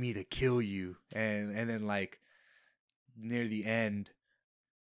wants me to kill you. And then like near the end,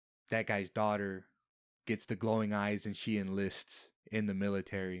 that guy's daughter gets the glowing eyes and she enlists in the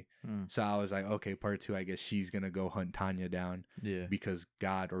military. So I was like, okay, part 2, I guess she's gonna go hunt Tanya down Yeah. because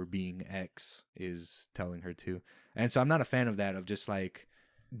God, or being X, is telling her to. And so I'm not a fan of that, of just like,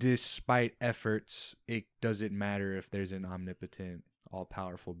 despite efforts, it doesn't matter if there's an omnipotent,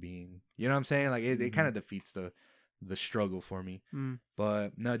 all-powerful being. You know what I'm saying? Like it kind of defeats the struggle for me. Mm.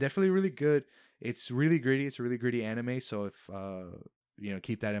 But no, definitely really good. It's really gritty. It's a really gritty anime. So if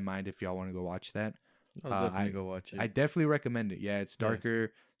keep that in mind if y'all want to go watch that. I'll definitely go watch it. I definitely recommend it. Yeah, it's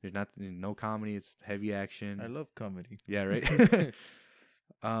darker. There's no comedy. It's heavy action. I love comedy. Yeah, right.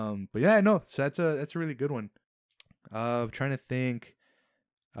 But yeah, no. So that's a really good one. I'm trying to think.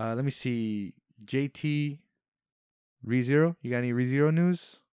 Let me see. JT ReZero. You got any ReZero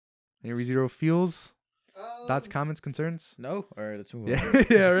news? Any ReZero feels? Thoughts, comments, concerns? No? All right, let's move on. Yeah,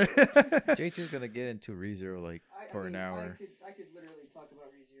 yeah, right. JT's gonna get into ReZero like for an hour. I could literally talk about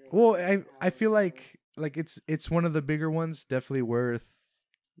ReZero. Well, I feel like it's one of the bigger ones. Definitely worth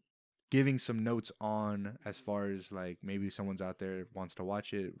giving some notes on, as far as like maybe someone's out there wants to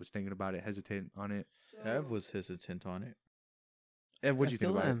watch it, was thinking about it, hesitant on it. Ev was hesitant on it. Ev, what do you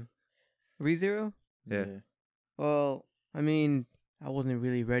think about it? ReZero? Yeah. Well, I mean, I wasn't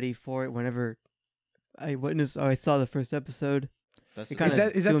really ready for it whenever I saw the first episode. That's It the kinda Is thing.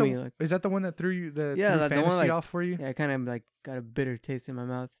 that is that threw the me, like- is that the one that threw you the Yeah, threw that- the one, fantasy like- off for you? Yeah, I kind of like got a bitter taste in my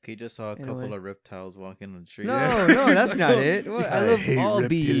mouth. He just saw a in a couple way. of reptiles walking on the street. No, Yeah. no, He's that's like, not "Oh, it. What? I I love hate all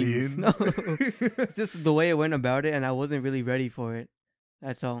beings. No, reptilians." it's just the way it went about it, and I wasn't really ready for it.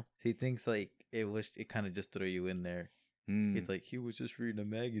 That's all. He thinks like it kind of just threw you in there. Mm. It's like he was just reading a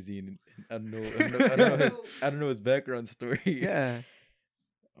magazine. And I don't know. I don't know his background story. Yeah,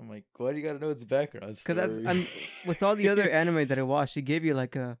 I'm like, why do you gotta know its background story? because with all the other anime that I watched, it gave you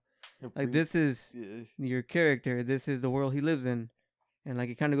like this is Yeah. your character. This is the world he lives in, and like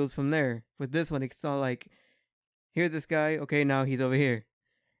it kind of goes from there. With this one, it's all like, here's this guy. Okay, now he's over here,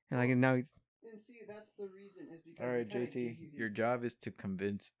 and like now. And see, that's the reason is because. All right, they kinda JT, give you your these- job is to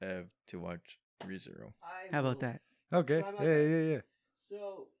convince Ev to watch ReZero. I How about will. that? Okay. Try my Yeah, best. yeah, yeah.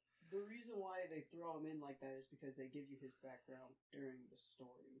 So the reason why they throw him in like that is because they give you his background during the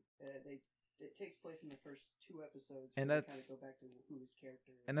story. It takes place in the first 2 episodes, And where they that's- kind of go back to who his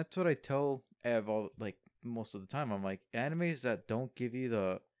character is. And that's what I tell Ev all like most of the time. I'm like, animes that don't give you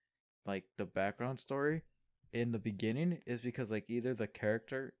the background story in the beginning is because like either the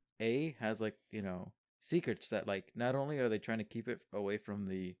character A has like, secrets that like not only are they trying to keep it away from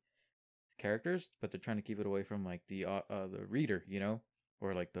the characters, but they're trying to keep it away from like the reader,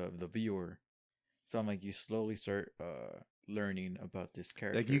 or like the viewer. So I'm like, you slowly start learning about this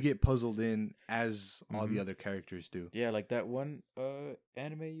character. Like you get puzzled in as all the Mhm. other characters do. Yeah, like that one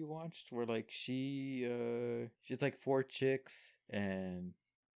anime you watched where like she's like 4 chicks and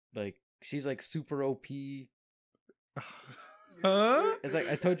like she's like super OP. Huh? It's like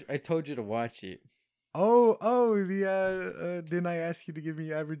I told you to watch it. The didn't I ask you to give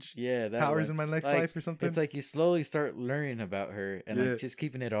me average Yeah, that powers one. in my next Like, life or something? It's like you slowly start learning about her and Yeah. like just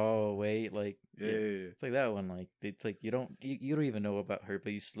keeping it all away. Like yeah, yeah, it's like that one. Like it's like you don't even know about her,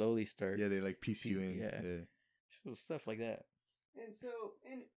 but you slowly start yeah. They like piece you in. Yeah. Yeah. stuff like that.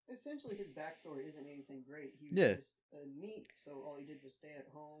 And essentially his backstory isn't anything great. He was Yeah. just neat, so all he did was stay at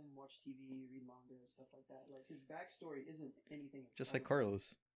home, watch TV, read manga, stuff like that. Like his backstory isn't anything. Just like incredible.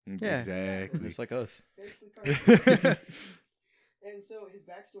 Carlos, Yeah. Exactly. just like us. Basically, Carlos. And so his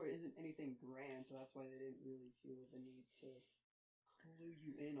backstory isn't anything grand, so that's why they didn't really feel the need to clue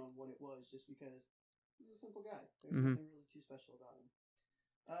you in on what it was, just because he's a simple guy. There's Mhm. nothing really too special about him.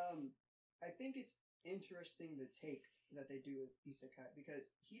 I think it's interesting the take that they do with Isekai because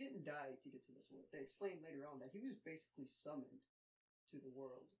he didn't die to get to this world. They explained later on that he was basically summoned to the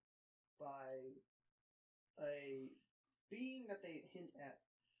world by a being that they hint at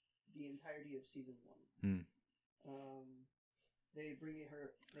the entirety of season 1. They bring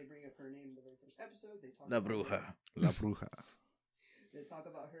up her name in the very first episode. They talk La about her- Bruja. La Bruja. They talk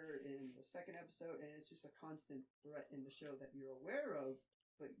about her in the second episode, and it's just a constant threat in the show that you're aware of,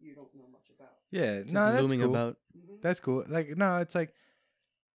 but you don't know much about. Yeah. Just No, that's looming cool. about. That's cool. Like no, it's like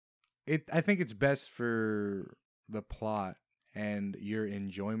I think it's best for the plot and your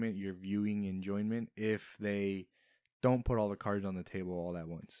enjoyment, your viewing enjoyment, if they don't put all the cards on the table all at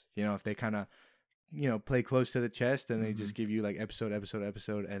once. If they kind of play close to the chest and they just give you like episode,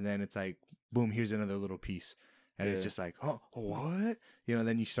 and then it's like boom, here's another little piece. And it's Yeah. just like, oh, what?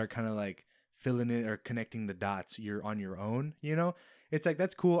 Then you start kind of like filling in or connecting the dots. You're on your own, It's like,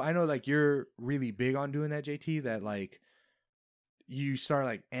 that's cool. I know like you're really big on doing that, JT, that like you start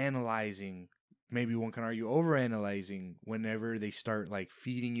like analyzing, maybe one can argue over analyzing whenever they start like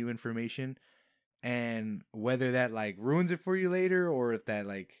feeding you information, and whether that like ruins it for you later or if that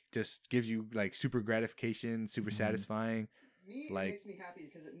like just gives you like super gratification, super Mhm. satisfying. It Like- makes me happy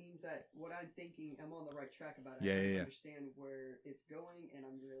because it means that what I'm thinking, I'm on the right track about it. Yeah, I yeah, yeah. understand where it's going, and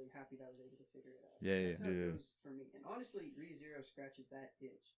I'm really happy that I was able to figure it out. Yeah, yeah, That's how yeah. it goes for me. And honestly, ReZero scratches that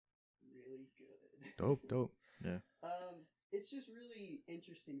itch really good. Dope. It's just really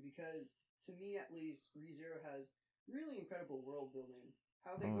interesting because, to me at least, ReZero has really incredible world building.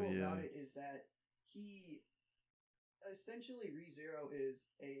 How they Oh, go about yeah. it is that he essentially ReZero is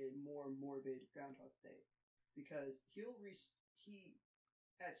a more morbid Groundhog Day because he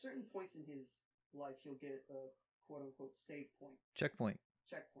at certain points in his life he'll get a quote unquote save point Checkpoint.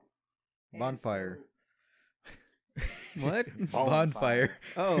 checkpoint. And Bonfire. What? Bonfire.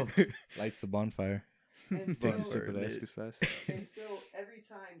 Oh, Lights the bonfire. And Takes a so, sip of Lit. that fast. and so every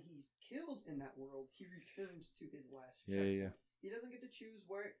time he's killed in that world, he returns to his last Yeah, checkpoint. yeah. He doesn't get to choose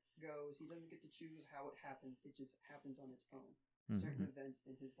where it goes. He doesn't get to choose how it happens. It just happens on its own. Certain Mhm. events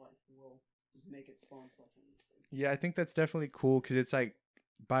in his life will just make it spawn spontaneously. Yeah, I think that's definitely cool because it's like,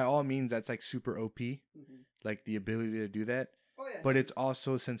 by all means, that's like super OP, Mm-hmm. like the ability to do that. Oh yeah, But it's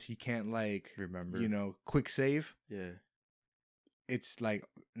also, since he can't like, Remember. quick save, Yeah. it's like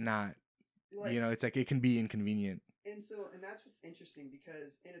not, like, it's like it can be inconvenient. And that's what's interesting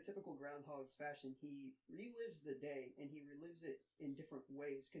because in a typical Groundhog's fashion, he relives the day and he relives it in different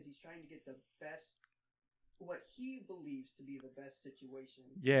ways because he's trying to get the best, what he believes to be the best situation.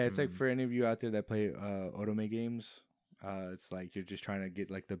 Yeah, it's like Mm. for any of you out there that play otome games, it's like you're just trying to get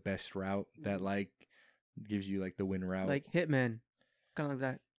like the best route that like gives you like the win route. Like Hitman, kind of like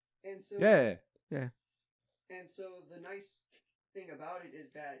that. And so, yeah, and so the nice thing about it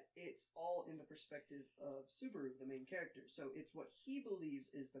is that it's all in the perspective of Subaru, the main character. So it's what he believes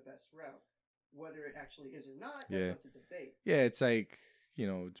is the best route. Whether it actually is or not, that's Yeah. up to debate. yeah, it's like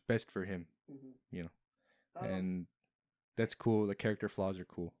it's best for him, Mm-hmm. and that's cool. The character flaws are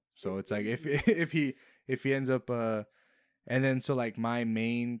cool. So it's like if Mhm. if he ends up and then so like my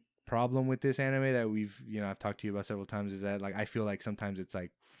main problem with this anime that we've I've talked to you about several times is that like I feel like sometimes it's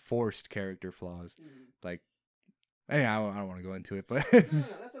like forced character flaws. Like anyway, I don't want to go into it, but No,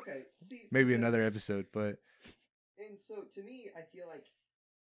 that's okay. See, maybe because- another episode. But And so to me, I feel like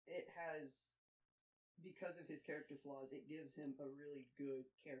it has, because of his character flaws, it gives him a really good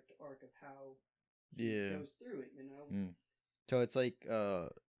character arc of how he Yeah. goes through it. You know. Mm. So it's like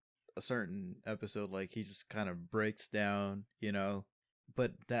a certain episode, like he just kind of breaks down,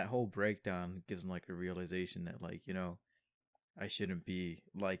 but that whole breakdown gives him like a realization that like, I shouldn't be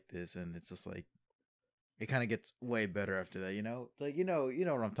like this, and it's just like it kind of gets way better after that, Like you know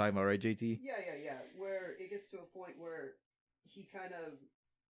what I'm talking about, right, JT? Yeah. Where it gets to a point where he kind of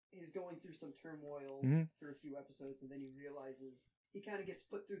is going through some turmoil Mhm. for a few episodes, and then he realizes he kind of gets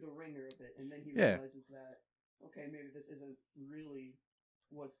put through the ringer a bit, and then he Yeah. realizes that okay, maybe this isn't really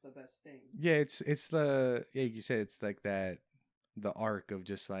what's the best thing. yeah, it's the you said it's like that the arc of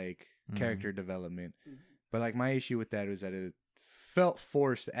just like character development. Mhm. But like my issue with that is that it felt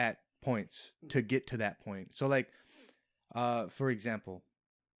forced at points to get to that point. So like for example,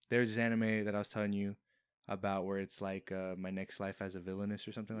 there's this anime that I was telling you about where it's like my next life as a villainess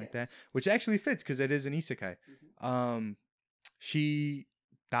or something like that, Yes. which actually fits because it is an isekai. Mhm. She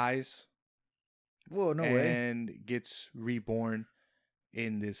dies Whoa, no way. and gets reborn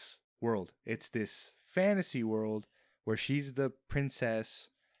in this world. It's this fantasy world where she's the princess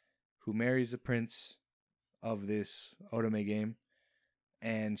who marries the prince of this otome game,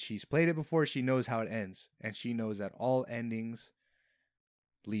 and she's played it before. She knows how it ends, and she knows that all endings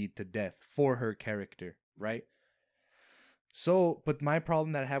lead to death for her character, right? So, but my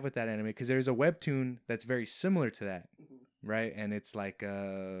problem that I have with that anime, because there's a webtoon that's very similar to that, Mhm. right? And it's like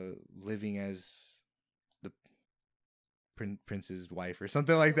living as the prince's wife or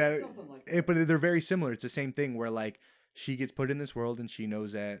something like that. Something like that. But they're very similar. It's the same thing where like she gets put in this world and she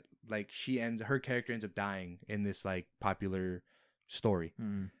knows that like her character ends up dying in this like popular story.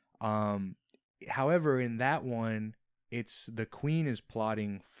 However, in that one, it's the queen is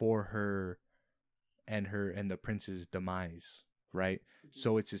plotting for her and the prince's demise, right?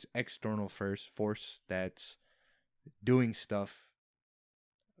 So it's this external force that's doing stuff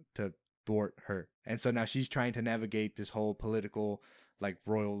to thwart her. And so now she's trying to navigate this whole political like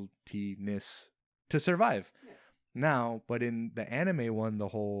royalty-ness to survive. Yeah. Now, but in the anime one, the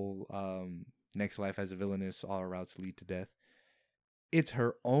whole next life as a villainess, all routes lead to death. It's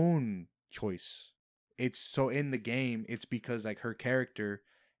her own choice. It's so in the game, it's because like her character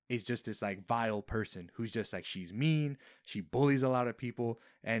is just this like vile person who's just like she's mean, she bullies a lot of people,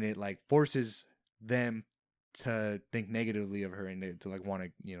 and it like forces them to think negatively of her and to like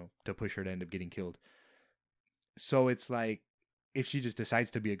want to to push her to end up getting killed. So it's like if she just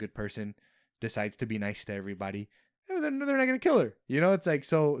decides to be a good person, decides to be nice to everybody, then they're not gonna kill her. It's like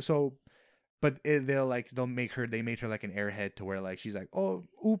so. But they'll make her. They made her like an airhead to where like she's like, oh,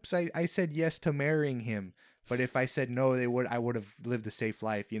 oops, I said yes to marrying him, but if I said no, I would have lived a safe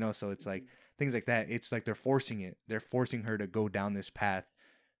life, So it's like things like that. It's like they're forcing it. They're forcing her to go down this path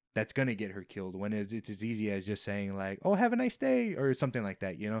that's gonna get her killed. When it's as easy as just saying like, oh, have a nice day or something like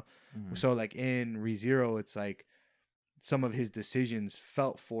that, So like in ReZero, it's like some of his decisions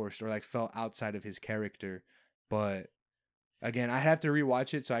felt forced or like felt outside of his character, but. Again, I have to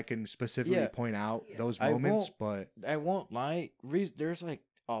rewatch it so I can specifically point out those I moments. won't- But I won't lie. There's like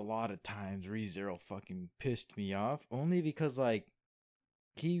a lot of times ReZero fucking pissed me off only because like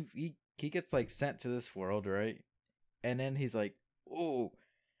he gets like sent to this world, right? And then he's like, "Oh,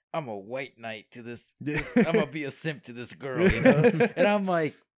 I'm a white knight to this. I'm gonna be a simp to this girl," And I'm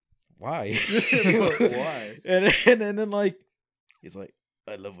like, "Why? Why? And then like he's like,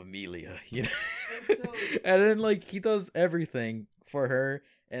 "I love Amelia," And so- and then like he does everything for her,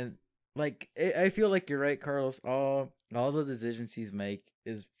 and like I feel like you're right, Carlos. All the decisions he's make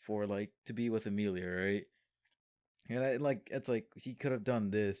is for like to be with Amelia, right? And it's like he could have done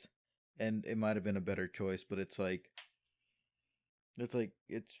this, and it might have been a better choice, but it's like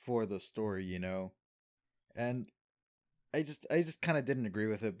it's for the story, you know. And I just kind of didn't agree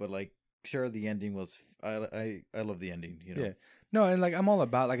with it, but like sure the ending was I love the ending, you know. Yeah. No, and like I'm all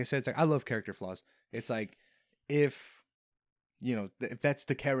about, like I said, it's like I love character flaws. It's like if if that's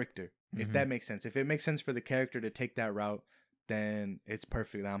the character, if that makes sense. If it makes sense for the character to take that route, then it's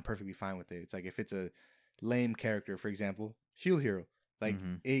perfect. I'm perfectly fine with it. It's like if it's a lame character, for example, Shield Hero, like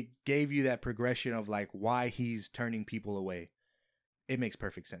it gave you that progression of like why he's turning people away. It makes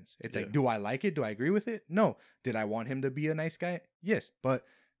perfect sense. It's like, do I like it? Do I agree with it? No. Did I want him to be a nice guy? Yes, but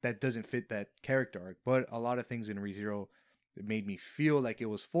that doesn't fit that character arc. But a lot of things in ReZero, it made me feel like it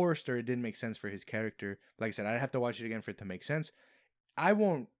was forced or it didn't make sense for his character. Like I said, I'd have to watch it again for it to make sense. I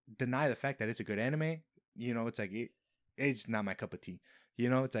won't deny the fact that it's a good anime. It's like it's not my cup of tea.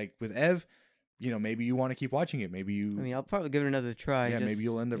 It's like with Ev, maybe you want to keep watching it. Maybe you. I mean, I'll probably give it another try. Yeah, maybe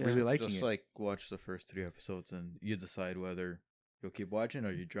you'll end up really liking just it. like watch the first 3 episodes and you decide whether you'll keep watching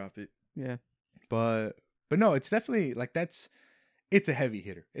or you drop it. Yeah. But no, it's definitely like it's a heavy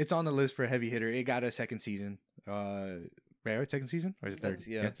hitter. It's on the list for a heavy hitter. It got a second season. Right, second season or is it third?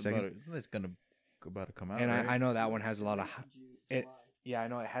 Yeah, it's second. it's about to come out. And right? I know that one has a lot of July. I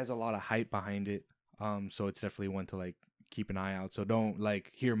know it has a lot of hype behind it. So it's definitely one to like keep an eye out. So don't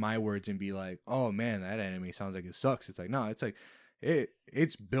like hear my words and be like, oh man, that anime sounds like it sucks. It's like no, it's like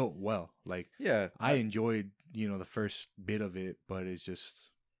it's built well. Like yeah, I enjoyed the first bit of it, but it's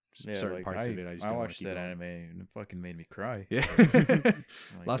just certain like, parts of it I just I don't wanna watched keep that going. anime and it fucking made me cry. Yeah.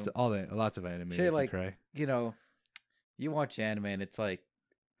 Like, lots of anime Shit, make me like, cry. You watch anime and it's like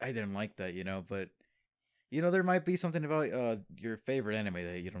I didn't like that, but there might be something about your favorite anime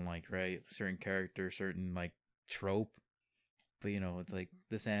that you don't like, right? Certain character, certain like trope. But it's like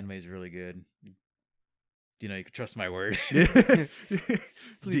this anime is really good. You can trust my word. Yeah.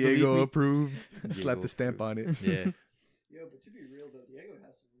 believe Diego me. approved. Diego Slap the stamp on it. Yeah. Yo, but to be real though, Diego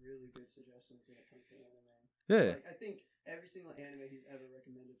has some really good suggestions when it comes to anime. Yeah. Like, I think every single anime he's ever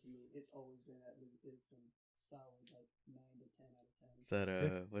recommended to me, it's always been it's been solid, like 9 to 10 out of 10. Is that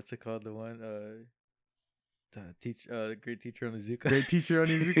what's it called? The one Great Teacher Onizuka. Great Teacher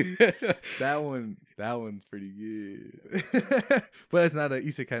Onizuka. That one's pretty good. But that's not an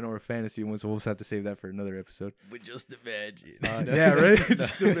isekai nor a fantasy one, so we'll just have to save that for another episode. But just imagine. Yeah, right?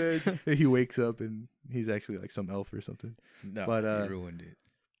 Just imagine. He wakes up and he's actually like some elf or something. No, But, you ruined it.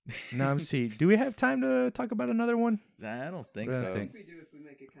 Now, let's see. Do we have time to talk about another one? I don't think I so. I think we do if we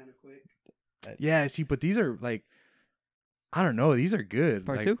make it kind of quick. Yeah, see, but these are like, I don't know. These are good.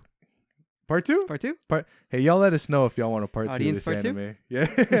 Part Like, 2? Part 2? Part 2? Hey, y'all let us know if y'all want a part 2 of Audience this part 2? anime. Yeah,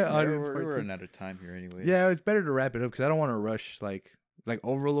 audience We're part 2. running out of time here anyway. Yeah, it's better to wrap it up because I don't want to rush. Like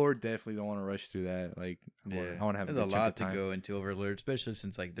Overlord, definitely don't want to rush through that. Like, I want to have There's a lot to go into Overlord, especially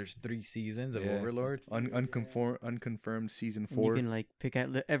since like there's 3 seasons of Yeah. Overlord. Unconfirmed season You 4. can like pick out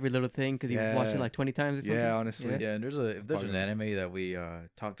every little thing because you've watched Yeah. it like 20 times or something. Yeah, honestly. Yeah, and if there's an Probably. anime that we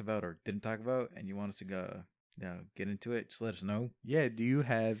talked about or didn't talk about, and you want us to go, get into it, just let us know. Yeah, do you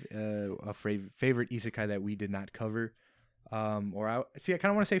have a favorite isekai that we did not cover? I kind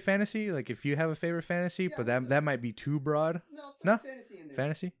of want to say fantasy. Like, if you have a favorite fantasy, Yeah, but we'll that might be too broad. No, No? fantasy in there.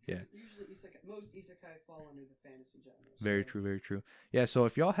 Fantasy? Yeah. Usually most isekai fall under the fantasy genre. Very so- true, very true. Yeah, so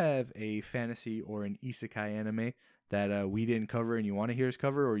if y'all have a fantasy or an isekai anime that we didn't cover and you want to hear us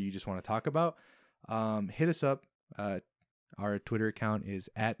cover or you just want to talk about, hit us up. Our Twitter account is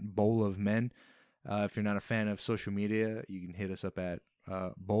 @bowlofmen. If you're not a fan of social media, you can hit us up at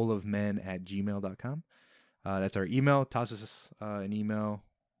bowlofmen@gmail.com. That's our email. Toss us an email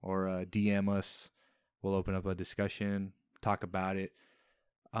or DM us. We'll open up a discussion, talk about it.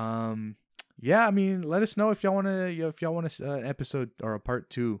 Yeah, I mean, let us know if y'all want to an episode or a part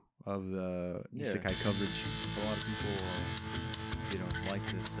 2 of the isekai coverage. If a lot of people like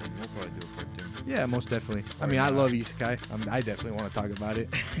this, then we'll probably do a part 2. Yeah, most definitely. I Or mean, I not. love isekai. I definitely want to talk about it.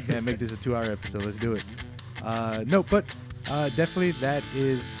 Yeah, make this a 2-hour episode. Let's do it. No, but definitely that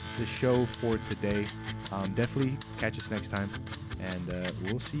is the show for today. Definitely catch us next time, and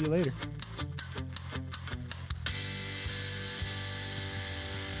we'll see you later.